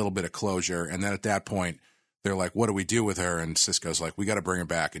them a little bit of closure. And then at that point, they're like, "What do we do with her?" And Sisko's like, "We got to bring her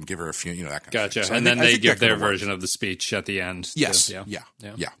back and give her a few, you know, that kind of thing." Gotcha. So and then they give their version of the speech at the end. Yes. Yeah.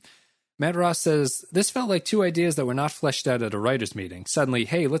 Matt Ross says, this felt like 2 ideas that were not fleshed out at a writer's meeting. Suddenly,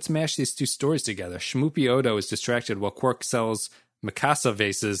 hey, let's mash these 2 stories together. Shmoopy Odo is distracted while Quark sells Mikasa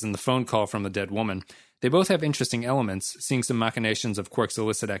vases in the phone call from the dead woman. They both have interesting elements, seeing some machinations of Quark's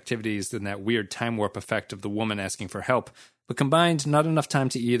illicit activities and that weird time warp effect of the woman asking for help. But combined, not enough time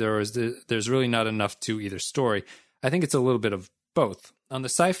to either, or there's really not enough to either story. I think it's a little bit of both. On the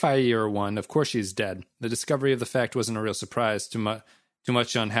sci-fi era one, of course she's dead. The discovery of the fact wasn't a real surprise, too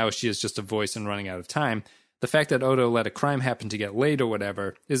much on how she is just a voice and running out of time. The fact that Odo let a crime happen to get laid or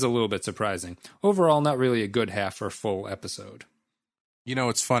whatever is a little bit surprising. Overall, not really a good half or full episode. You know,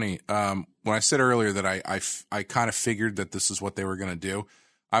 it's funny. When I said earlier that I kind of figured that this is what they were going to do,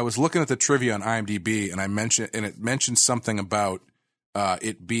 I was looking at the trivia on IMDb, and it mentioned something about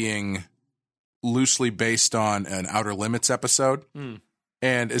it being loosely based on an Outer Limits episode.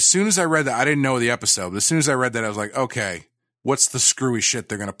 And as soon as I read that, I didn't know the episode. But as soon as I read that, I was like, okay, what's the screwy shit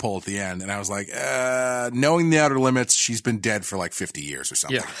they're going to pull at the end? And I was like, knowing the Outer Limits, she's been dead for like 50 years or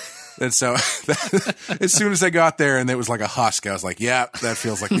something. Yeah. And so as soon as I got there and it was like a husk, I was like, yeah, that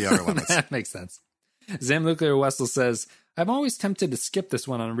feels like the Outer Limits. That makes sense. Zam Nuclear Wessel says, I'm always tempted to skip this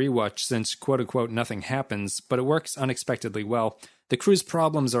one on rewatch since, quote-unquote, nothing happens, but it works unexpectedly well. The crew's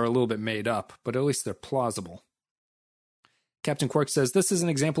problems are a little bit made up, but at least they're plausible. Captain Quark says, this is an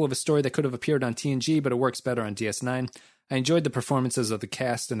example of a story that could have appeared on TNG, but it works better on DS9. I enjoyed the performances of the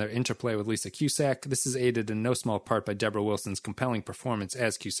cast and their interplay with Lisa Cusack. This is aided in no small part by Deborah Wilson's compelling performance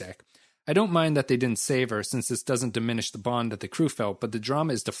as Cusack. I don't mind that they didn't save her, since this doesn't diminish the bond that the crew felt, but the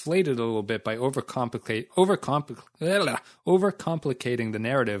drama is deflated a little bit by overcomplicating the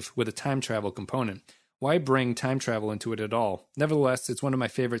narrative with a time travel component. Why bring time travel into it at all? Nevertheless, it's one of my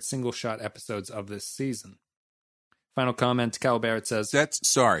favorite single-shot episodes of this season. Final comment, Cal Barrett says...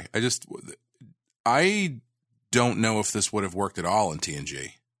 I don't know if this would have worked at all in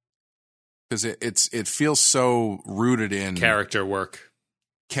TNG. Because it feels so rooted in... character work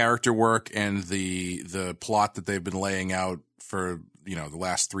and the plot that they've been laying out for the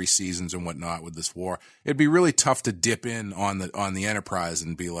last 3 seasons and whatnot with this war. It'd be really tough to dip in on the Enterprise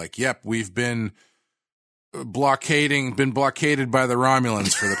and be like, "Yep, we've been blockaded by the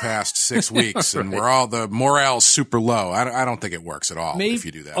Romulans for the past 6 weeks, and we're all the morale's super low." I don't think it works at all if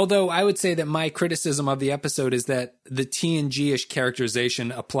you do that. Although I would say that my criticism of the episode is that the TNG-ish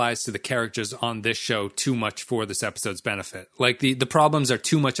characterization applies to the characters on this show too much for this episode's benefit. Like the problems are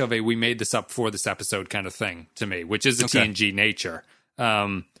too much of a "we made this up for this episode" kind of thing to me, which is the TNG nature.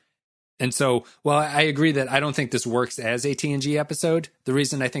 And so, while I agree that I don't think this works as a TNG episode, the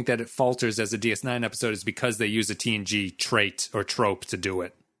reason I think that it falters as a DS9 episode is because they use a TNG trait or trope to do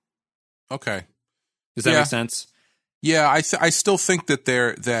it. Okay. Does that make sense? Yeah, I still think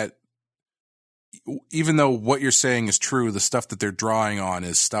that even though what you're saying is true, the stuff that they're drawing on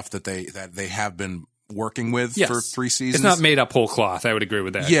is stuff that they have been working with for 3 seasons. It's not made up whole cloth. I would agree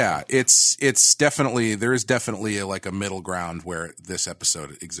with that. Yeah, it's definitely, there is definitely a middle ground where this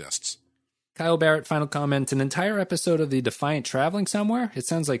episode exists. Kyle Barrett, final comment. An entire episode of the Defiant traveling somewhere? It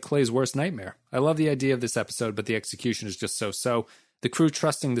sounds like Clay's worst nightmare. I love the idea of this episode, but the execution is just so-so. The crew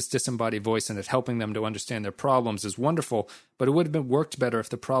trusting this disembodied voice and it helping them to understand their problems is wonderful, but it would have been worked better if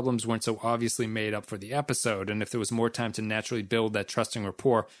the problems weren't so obviously made up for the episode, and if there was more time to naturally build that trusting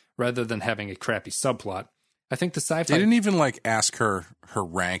rapport rather than having a crappy subplot. I think the sci-fi... They didn't even ask her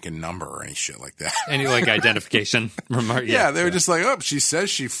rank and number or any shit like that. Any identification remark? Yeah, they were just like, "Oh, she says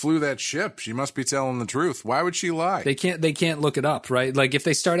she flew that ship. She must be telling the truth. Why would she lie?" They can't look it up, right? Like if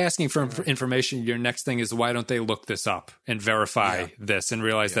they start asking for information, your next thing is, why don't they look this up and verify this and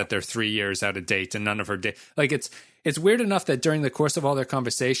realize that they're 3 years out of date and none of her date. Like it's weird enough that during the course of all their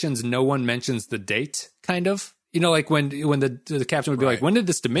conversations, no one mentions the date, kind of. When the captain would be like, "When did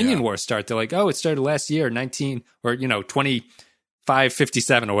this Dominion War start?" They're like, "Oh, it started last year,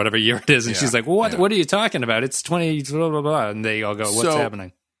 2557 or whatever year it is." And she's like, "What are you talking about? It's 20 blah, blah, blah." And they all go, "What's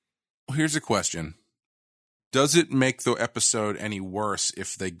happening?" Here's a question. Does it make the episode any worse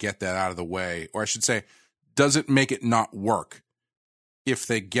if they get that out of the way? Or I should say, does it make it not work if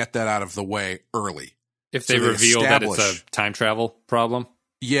they get that out of the way early? If they reveal that it's a time travel problem?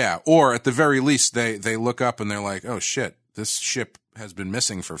 Yeah, or at the very least, they look up and they're like, "Oh shit, this ship has been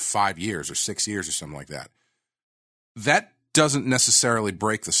missing for 5 years or 6 years or something like that." That doesn't necessarily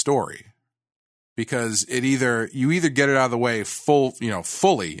break the story, because you either get it out of the way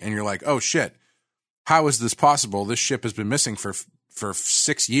fully, and you're like, "Oh shit, how is this possible? This ship has been missing for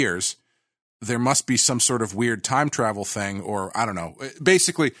 6 years. There must be some sort of weird time travel thing," or I don't know.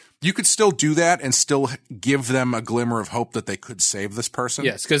 Basically, you could still do that and still give them a glimmer of hope that they could save this person.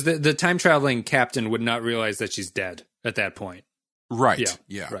 Yes, because the time traveling captain would not realize that she's dead at that point. Right.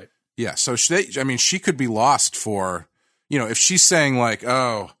 Yeah. Right. Yeah. So she could be lost for, if she's saying like,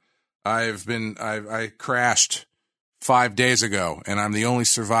 "Oh, I crashed 5 days ago and I'm the only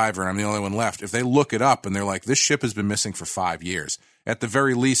survivor and I'm the only one left." If they look it up and they're like, "This ship has been missing for 5 years," at the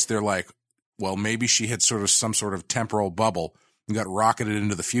very least, they're like, well, maybe she hit some sort of temporal bubble and got rocketed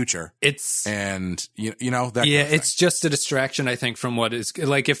into the future. That it's just a distraction, I think, from what is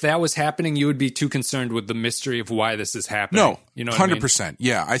like. If that was happening, you would be too concerned with the mystery of why this is happening. No, 100%. I mean?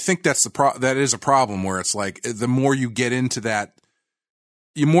 Yeah, I think that's that is a problem where it's like the more you get into that,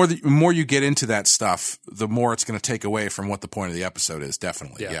 the more you get into that stuff, the more it's going to take away from what the point of the episode is.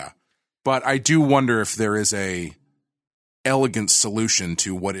 Definitely, yeah. But I do wonder if there is a elegant solution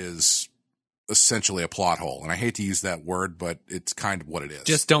to what is essentially a plot hole, and I hate to use that word, but it's kind of what it is.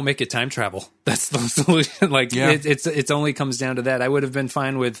 Just don't make it time travel. That's the solution. It only comes down to that. I would have been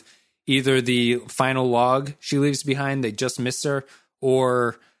fine with either the final log she leaves behind, they just miss her,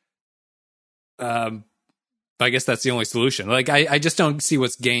 or I guess that's the only solution. Like I just don't see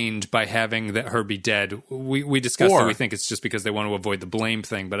what's gained by having her be dead. We discussed that we think it's just because they want to avoid the blame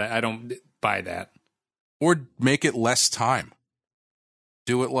thing, but I don't buy that. Or make it less time.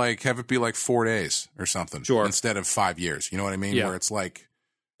 Do it have it be 4 days or something, instead of 5 years. You know what I mean? Yeah. Where it's like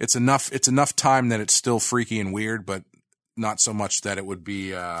it's enough time that it's still freaky and weird, but not so much that it would be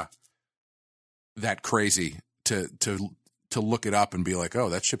that crazy to look it up and be like, "Oh,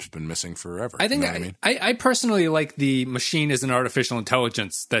 that ship's been missing forever." I think you know what I mean? I personally like the machine as an artificial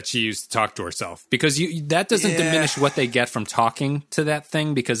intelligence that she used to talk to herself, because that doesn't diminish what they get from talking to that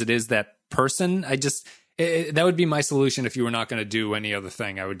thing, because it is that person. That would be my solution if you were not going to do any other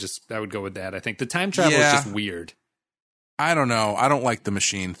thing. I would go with that. I think the time travel is just weird. I don't know. I don't like the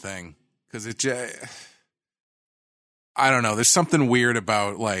machine thing because I don't know. There's something weird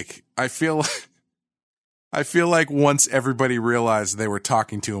about I feel I feel like once everybody realized they were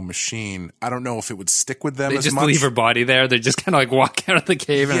talking to a machine, I don't know if it would stick with them They as just much. leave her body there. They just kind of like walk out of the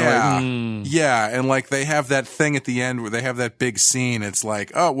cave and Yeah. like, Yeah, and like they have that thing at the end where they have that big scene. It's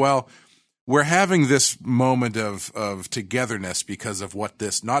like, oh, well, we're having this moment of togetherness because of what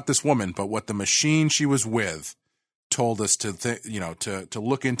this, not this woman, but what the machine she was with told us to, to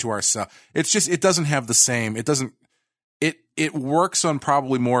look into ourselves. It's just, it doesn't have the same, it works on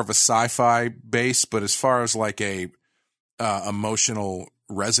probably more of a sci-fi base, but as far as like a emotional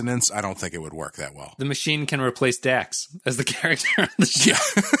resonance, I don't think it would work that well. the machine can replace Dax as the character on the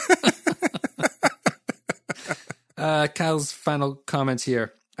show. Kyle's final comments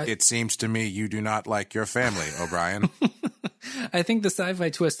here. It seems to me you do not like your family, O'Brien. I think the sci-fi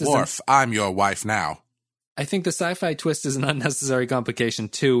twist is Worf, I'm your wife now. I think the sci-fi twist is an unnecessary complication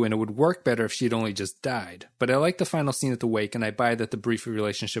too, and it would work better if she'd only just died. But I like the final scene at the wake, and I buy that the brief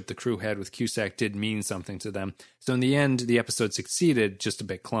relationship the crew had with Cusack did mean something to them. So in the end, the episode succeeded, just a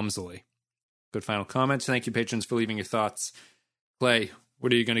bit clumsily. Good final comment. Thank you, patrons, for leaving your thoughts. Clay,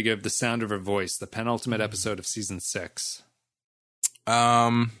 what are you going to give The Sound of Her Voice, the penultimate episode of season 6?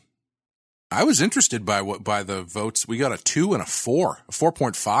 I was interested by the votes. We got a 2 and a 4, a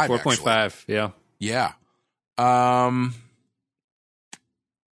 4.5. 4.5, yeah. Yeah. I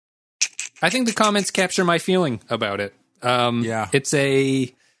think the comments capture my feeling about it. Yeah.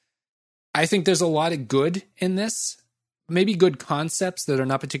 I think there's a lot of good in this. Maybe good concepts that are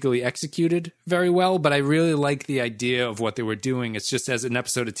not particularly executed very well, but I really like the idea of what they were doing. It's just as an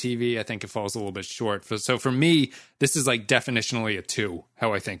episode of TV, I think it falls a little bit short. So for me, this is like definitionally a 2,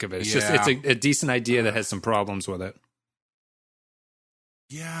 how I think of it. It's just it's a decent idea that has some problems with it.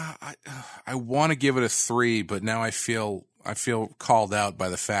 Yeah, I want to give it a 3, but now I feel called out by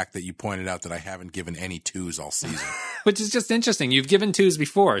the fact that you pointed out that I haven't given any 2s all season. Which is just interesting. You've given 2s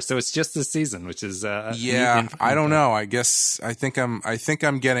before, so it's just this season, which is I don't know. I guess I think I'm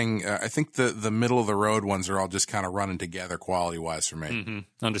getting. I think the middle of the road ones are all just kind of running together quality wise for me.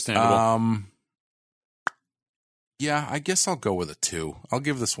 Mm-hmm. Understandable. Yeah, I guess I'll go with a 2. I'll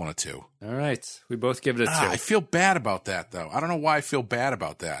give this one a 2. All right, we both give it a 2. I feel bad about that though. I don't know why I feel bad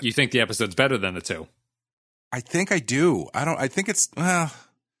about that. You think the episode's better than the 2? I think I do. I think it's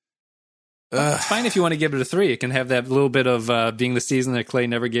It's fine if you want to give it a 3. It can have that little bit of being the season that Clay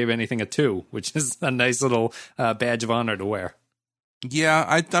never gave anything a 2, which is a nice little badge of honor to wear. Yeah,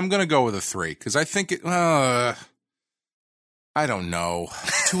 I'm going to go with a 3 because I think it. I don't know,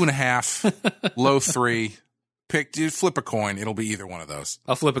 2.5, low 3. Flip a coin. It'll be either one of those.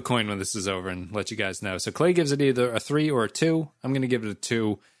 I'll flip a coin when this is over and let you guys know. So Clay gives it either a 3 or a 2. I'm going to give it a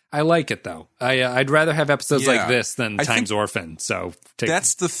 2. I like it though. I'd rather have episodes like this than Time's Orphan. So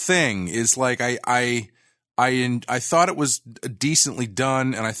that's the thing. Is like I thought it was decently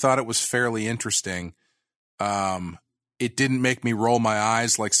done, and I thought it was fairly interesting. It didn't make me roll my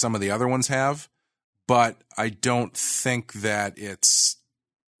eyes like some of the other ones have, but I don't think that it's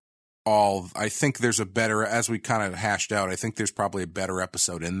all. I think there's a better, as we kind of hashed out. I think there's probably a better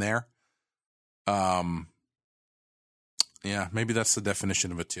episode in there. Yeah, maybe that's the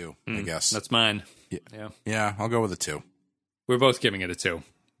definition of a 2, I guess. That's mine. Yeah, I'll go with a 2. We're both giving it a 2.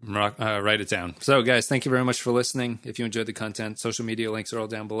 Write it down. So, guys, thank you very much for listening. If you enjoyed the content, social media links are all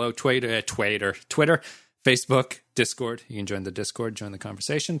down below. Twitter, Facebook, Discord. You can join the Discord, join the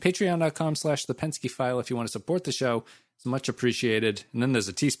conversation. Patreon.com/The Penske File if you want to support the show. It's much appreciated. And then there's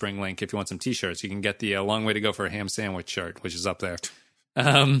a Teespring link if you want some T-shirts. You can get the Long Way to Go for a Ham Sandwich shirt, which is up there.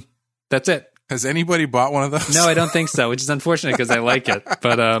 That's it. Has anybody bought one of those? No, I don't think so, which is unfortunate because I like it.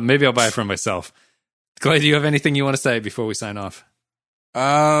 But maybe I'll buy it for myself. Clay, do you have anything you want to say before we sign off?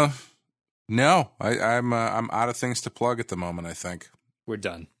 No. I'm out of things to plug at the moment, I think. We're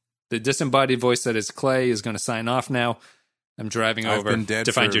done. The disembodied voice that is Clay is going to sign off now. I'm driving over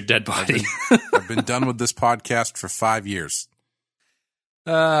to find your dead body. I've been done with this podcast for 5 years.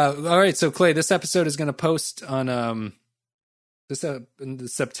 All right, so Clay, this episode is going to post on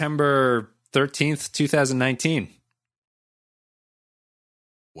September 13th, 2019.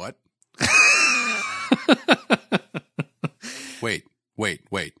 What?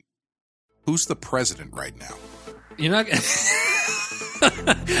 Wait. Who's the president right now? You're not...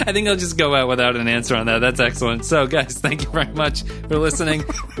 I think I'll just go out without an answer on that. That's excellent. So, guys, thank you very much for listening.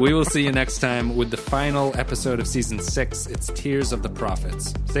 We will see you next time with the final episode of Season 6. It's Tears of the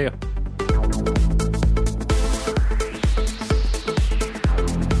Prophets. See ya.